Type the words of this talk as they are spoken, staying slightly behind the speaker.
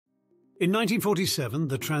In 1947,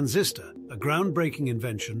 the transistor, a groundbreaking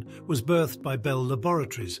invention, was birthed by Bell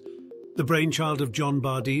Laboratories. The brainchild of John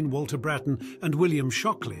Bardeen, Walter Brattain, and William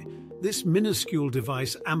Shockley, this minuscule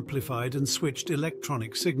device amplified and switched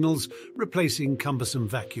electronic signals, replacing cumbersome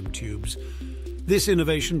vacuum tubes. This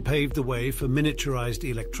innovation paved the way for miniaturized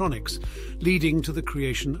electronics, leading to the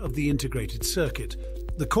creation of the integrated circuit,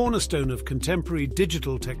 the cornerstone of contemporary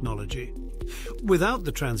digital technology. Without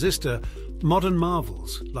the transistor, modern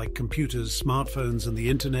marvels like computers, smartphones, and the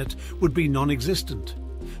internet would be non-existent.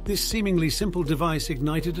 This seemingly simple device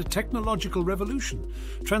ignited a technological revolution,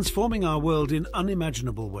 transforming our world in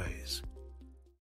unimaginable ways.